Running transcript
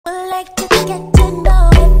like to get to know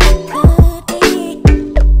if it could be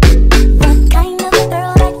the kind of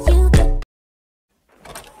girl that you could.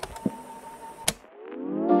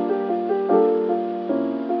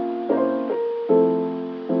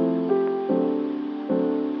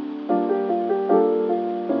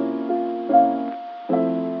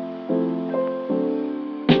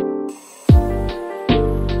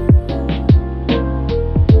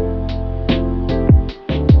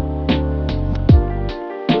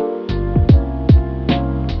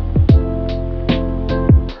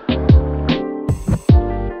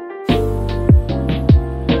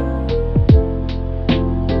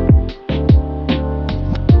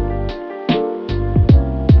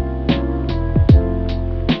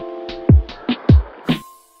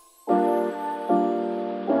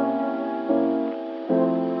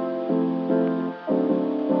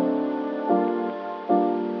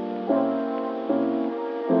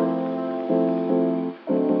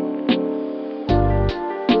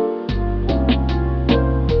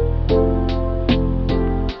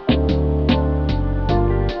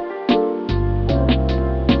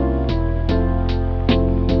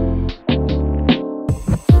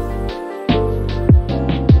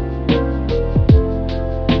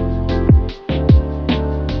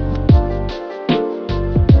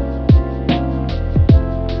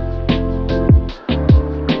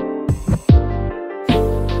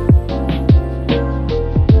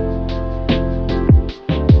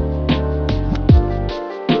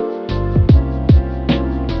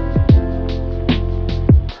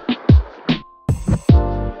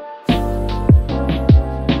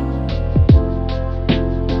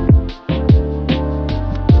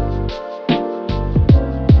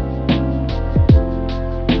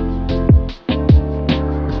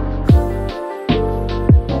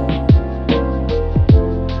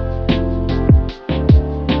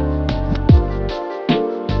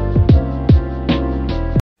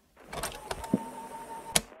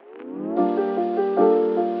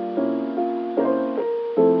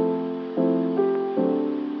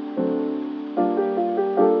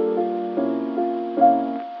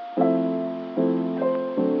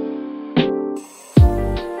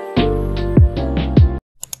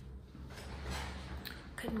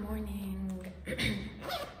 Good morning.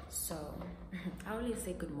 So I always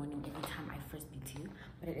say good morning every time I first meet you,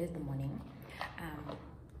 but it is the morning.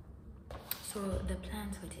 So the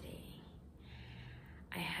plans for today,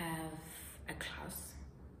 I have a class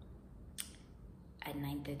at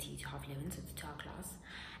 9:30 to 11:30, so it's a 2-hour class,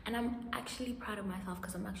 and I'm actually proud of myself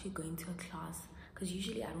because I'm actually going to a class, because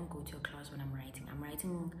usually I don't go to a class when I'm writing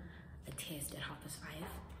a test at 5:30,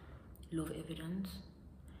 law of evidence.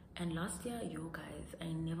 And last year, yo guys, I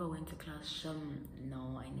never went to class.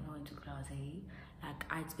 No, I never went to class. Like,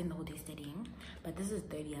 I'd spend the whole day studying. But this is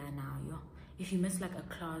third year now, yo. If you miss like a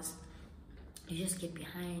class, you just get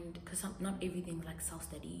behind, because not everything's like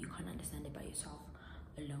self-study. You can't understand it by yourself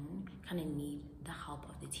alone. You kind of need the help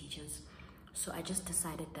of the teachers. So I just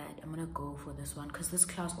decided that I'm gonna go for this one, because this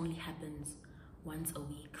class only happens once a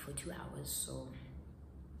week for 2 hours. So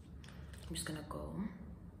I'm just gonna go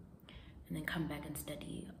and then come back and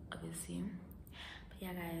study, obviously. But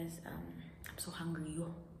yeah guys, I'm so hungry,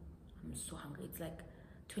 yo. I'm so hungry. It's like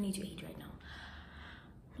 20 to 8 right now.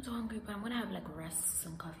 I'm so hungry, but I'm gonna have like rusks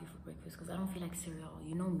and coffee for breakfast, because I don't feel like cereal.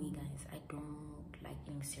 You know me guys, I don't like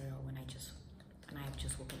eating cereal when I have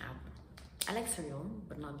just woken up. I like cereal,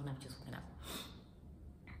 but not when I've just woken up.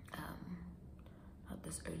 Not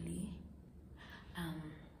this early.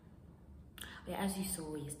 But as you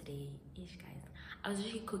saw yesterday-ish guys, I was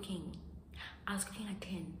actually cooking. I was cooking at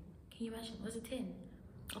 10. Can you imagine? Was it 10?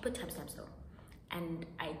 I'll put timestamps though. And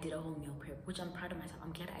I did a whole meal prep, which I'm proud of myself.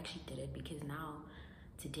 I'm glad I actually did it, because now,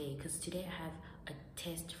 today I have a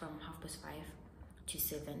test from 5:30 to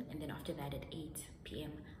 7, and then after that at 8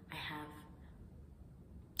 p.m. I have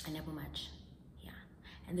a netball match. Yeah.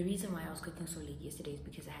 And the reason why I was cooking so late yesterday is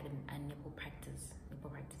because I had a netball practice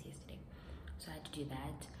yesterday. So I had to do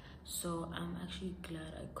that. So I'm actually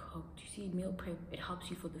glad I cooked. You see, meal prep, it helps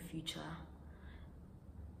you for the future.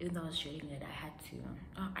 Even though I was dreading it, I had to.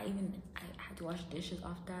 I had to wash dishes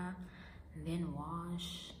after, and then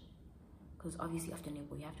wash, because obviously after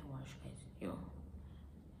netball you have to wash, guys. Yo.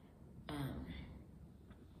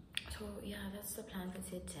 So yeah, that's the plan for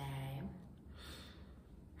today.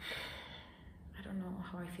 I don't know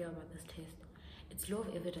how I feel about this test. It's law of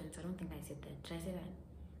evidence. I don't think I said that. Did I say that?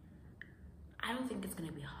 I don't think it's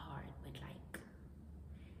gonna be hard, but like,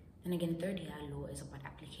 and again, third year law is about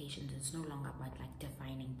applications. It's no longer about like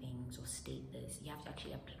defining things or state this. You have to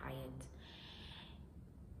actually apply it.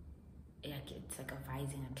 Like, it's like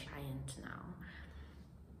advising a client now.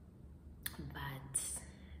 But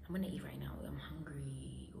I'm gonna eat right now. I'm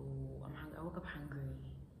hungry. Oh, I'm hungry. I woke up hungry.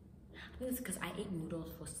 I think it's because I ate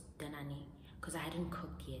noodles for dinner because I hadn't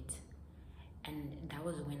cooked yet, and that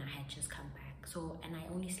was when I had just come back. So, and I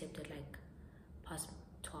only slept at like past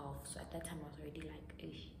 12. So at that time I was already like,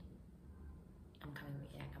 "Ish, I'm coming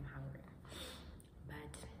back. I'm hungry."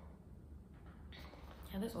 But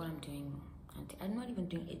yeah, that's all I'm doing. I'm not even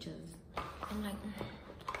doing itches. I'm like.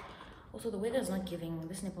 Also, the weather's not giving.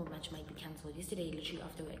 This netball match might be cancelled. Yesterday, literally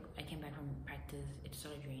after I came back from practice, it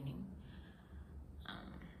started raining.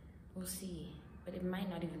 We'll see. But it might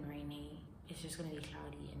not even rain. It's just gonna be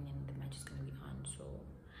cloudy, and then the match is gonna be on. So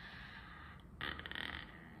I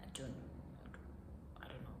don't know.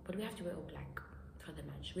 But we have to wear all black for the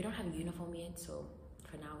match. We don't have a uniform yet, so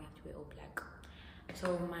for now we have to wear all black.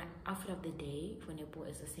 So my outfit of the day for netball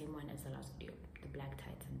is the same one as the last video: the black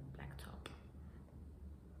tights and black top.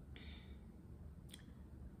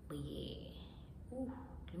 But yeah, ooh,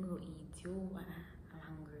 let me go eat. Yo, I'm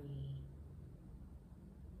hungry.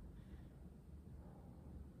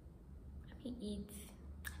 Let me eat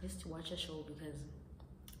just to watch a show, because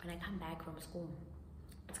when I come back from school,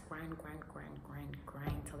 it's grind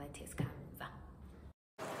till that taste comes.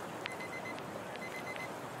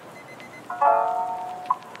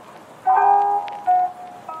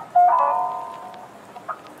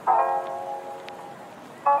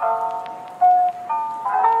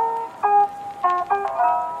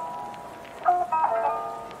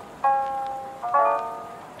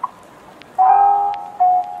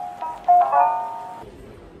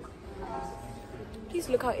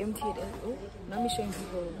 Look how empty it is. Oh, let me show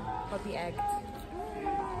people how we act.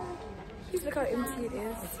 Please look how empty it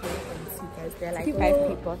is. It's very empty, guys. There are like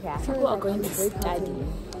 5 people here. People are going to study.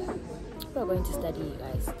 People are going to study, you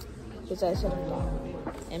guys. Which I should have done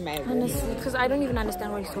in my room. Honestly, because I don't even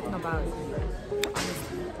understand what he's talking about.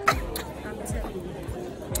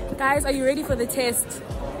 Guys, are you ready for the test?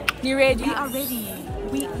 You ready? We are ready.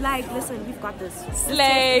 We listen, we've got this.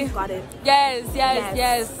 Slay. We've got it.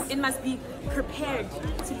 Yes. It must be prepared to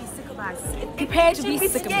be sick of us. Prepared to be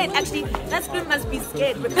sick of scared. us. Actually, that screen must be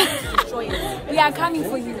scared. Prepared to destroy it. We are coming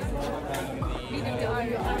for you. They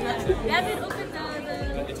haven't opened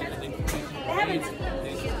the chat. They haven't.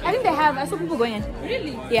 I think they have. I saw people going in.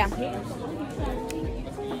 Really? Yeah.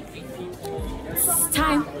 It's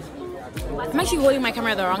time. I'm actually holding my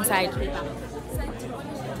camera the wrong side.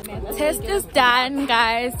 Test is done,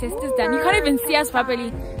 guys. Test is done. You can't even see us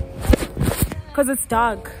properly because it's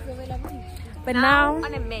dark. But now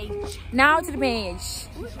on a mage. Now to the mage.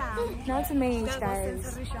 Now to mage,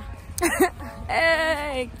 guys.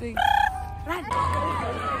 Hey,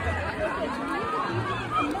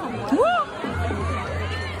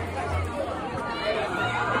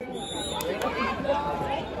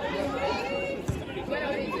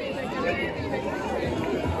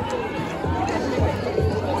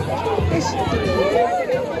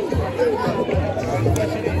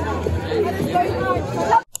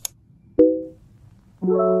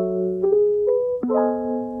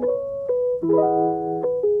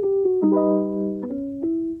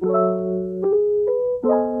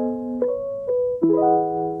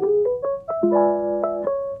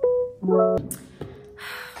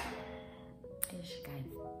 Guys,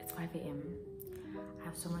 it's 5 AM. I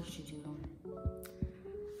have so much to do.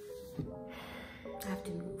 I have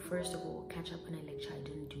to, first of all, catch up on a lecture I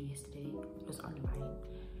didn't do yesterday. It was online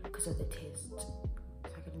because of the test, so I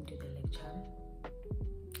couldn't do the lecture.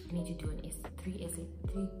 I need to do three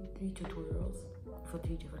tutorials for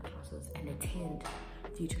 3 different classes, and attend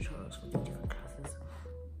 3 tutorials for 3 different classes,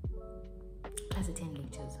 plus attend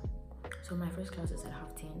lectures. So my first class is at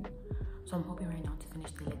 10:30, so I'm hoping right now to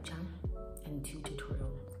finish the lecture and 2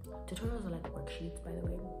 tutorials. Tutorials are like worksheets, by the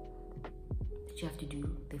way, that you have to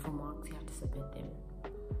do. They're for marks, you have to submit them.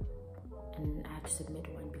 And I have to submit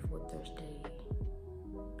one before Thursday,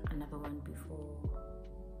 another one before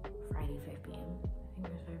Friday, 5 PM. I think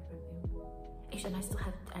it was 5 PM. Actually, I still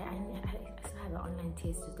have an online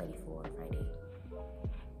test to study for on Friday.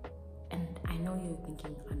 And I know you're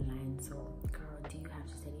thinking online, so girl, do you have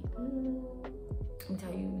to study? Let me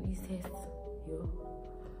tell you, these tests,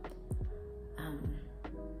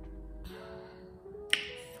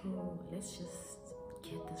 so let's just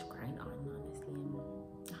get this grind on, honestly.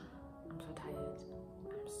 I'm so tired.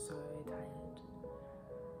 I'm so tired.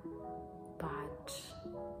 But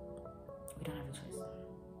we don't have a choice.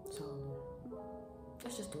 So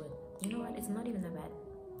let's just do it. You know what? It's not even that bad.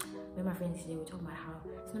 With my friends today, we're talking about how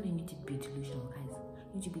it's not you need to be delusional, guys.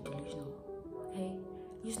 You need to be delusional, okay?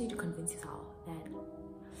 You just need to convince yourself that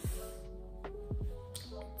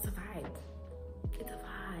it's a vibe. It's a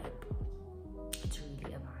vibe. It's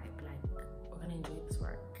really a vibe. Like, we're gonna enjoy this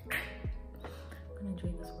work.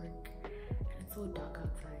 so dark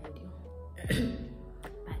outside, but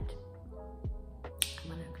I'm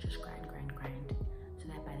gonna just grind, so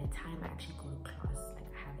that by the time I actually go to class, like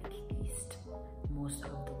I have at least most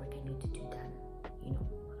of the work I need to do done,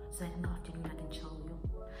 so that in the afternoon I can chill you.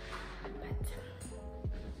 But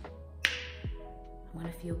I'm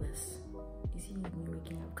gonna feel this. You see me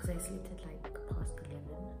waking up because I slept at like past 11.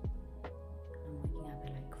 I'm waking up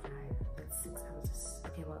at like 5. That's 6 hours.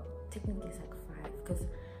 Okay, well, technically it's like 5 because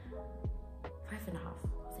 5.5.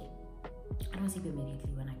 I'll say. I don't sleep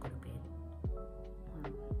immediately when I go to bed.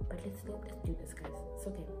 But let's do this, guys. It's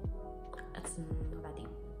okay. It's not that deep.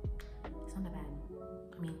 It's not that bad.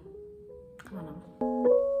 I mean, come on now.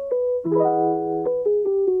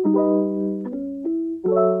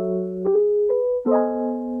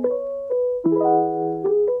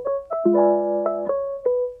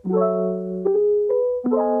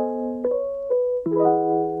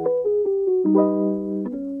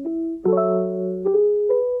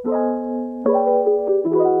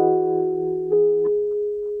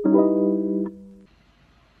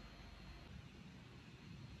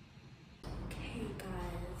 Okay,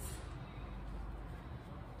 guys.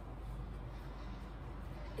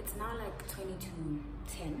 It's now like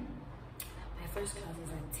 22:10. My first class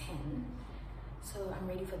is at 10. So I'm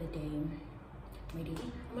ready for the day.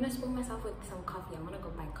 I'm gonna spoil myself with some coffee. I'm gonna go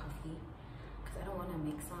buy coffee because I don't want to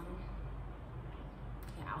make some.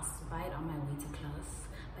 Yeah, I'll buy it on my way to class.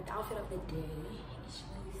 But the outfit of the day is,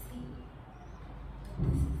 you see,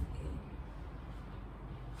 this is it.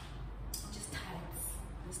 Just tights.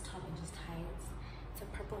 This top is just tights. It's a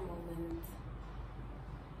purple moment.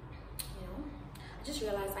 I just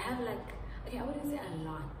realized I have like, okay, I wouldn't say a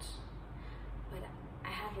lot, but I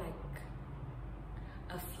have like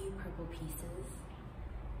a few purple pieces,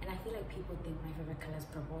 and I feel like people think my favorite color is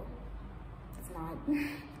purple. It's not.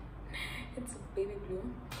 It's baby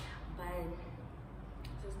blue, but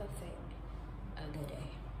this is the thing. Other day.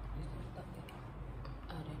 This is the thing.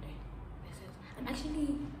 Other day. This is. I'm actually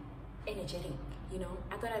energetic.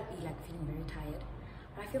 I thought I'd be like feeling very tired,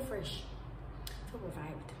 but I feel fresh. I feel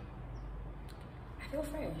revived. I feel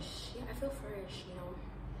fresh. Yeah, I feel fresh.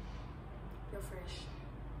 Feel fresh.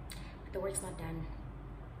 But the work's not done.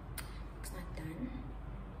 It's not done.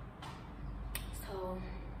 So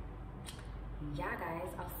yeah,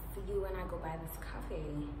 guys, I'll see you when I go buy this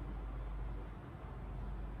coffee.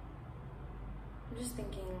 I'm just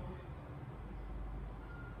thinking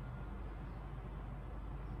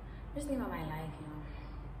about my life,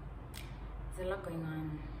 There's a lot going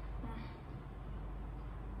on.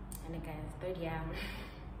 And it guys, third year.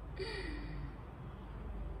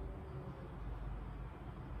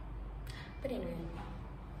 But anyway,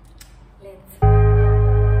 let's.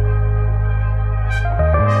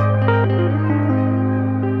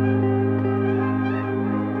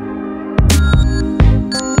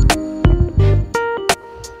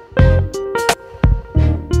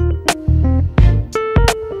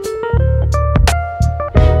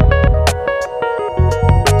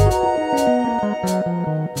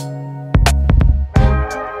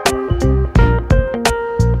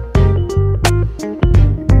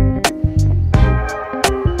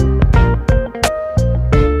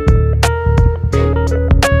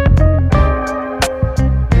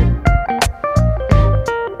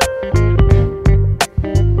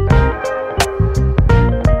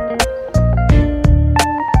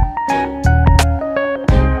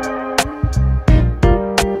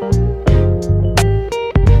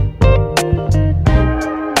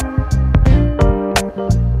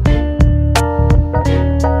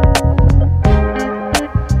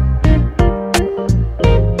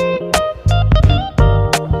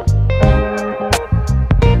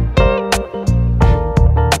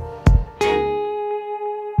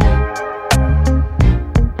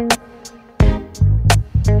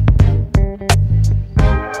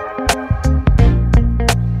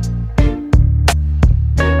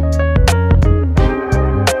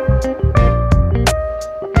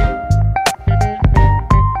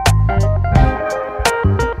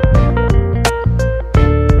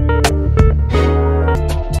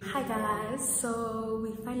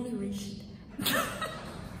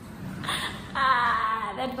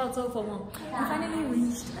 That felt so formal. We finally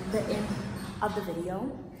reached the end of the video.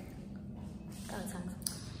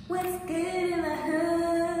 What's good in the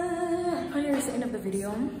hood? Finally reached the end of the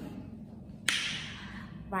video.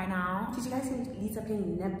 Right now. Did you guys see Lisa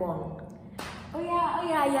playing netball? Oh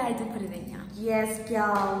yeah, I did put it in here. Yes,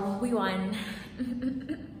 girl. We won.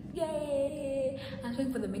 Yay! I'm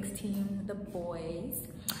playing for the mixed team, the boys.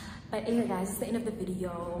 But anyway, guys, it's the end of the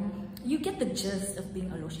video. You get the gist of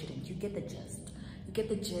being a law student. You get the gist.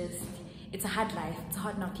 It's a hard life. It's a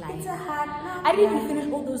hard knock life. It's a hard knock. I didn't even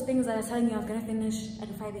finish all those things that I was telling you I was gonna finish at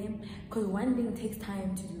 5 a.m. because one thing takes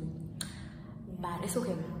time to do. But it's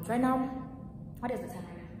okay. Right now, what is the time?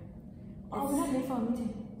 Oh, we're not late for a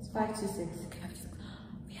meeting. It's 5 to 6. Okay, 5 to 6.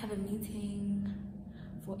 We have a meeting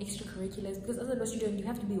for extracurriculars because as a law student, you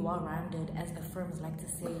have to be well-rounded, as the firms like to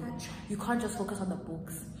say. You can't just focus on the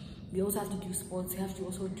books. You also have to do sports. You have to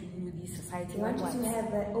also do these society. You want you to have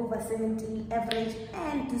the over 70 average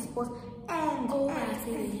and do sports and over and,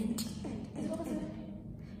 70.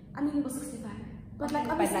 I mean, it was 65. But like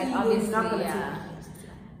obviously, obviously, you're not gonna yeah.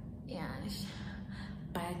 take Yeah.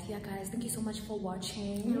 But yeah, guys, thank you so much for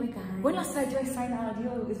watching. Yeah, guys. When last did I sign out?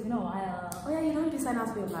 Yo, it's been a while. Oh yeah, you don't do sign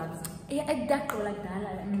outs for your vlogs. Yeah, exactly like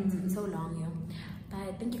that. It's been so long, yo.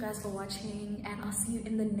 But thank you guys for watching, and I'll see you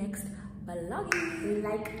in the next vlog.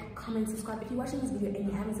 Like, comment, subscribe. If you're watching this video and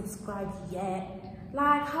you haven't subscribed yet,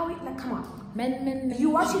 like come on. Men. If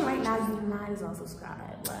you're watching right now, you might as well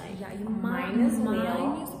subscribe. Like, Yeah, you might might as well.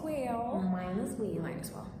 Might as well. Might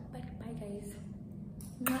as well. But bye, guys.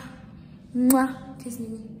 Mwah. Mwah. Kiss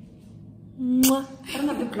me. Mwah. I don't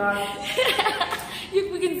have the glass.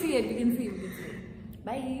 We can see it. We can see it.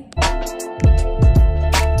 Bye.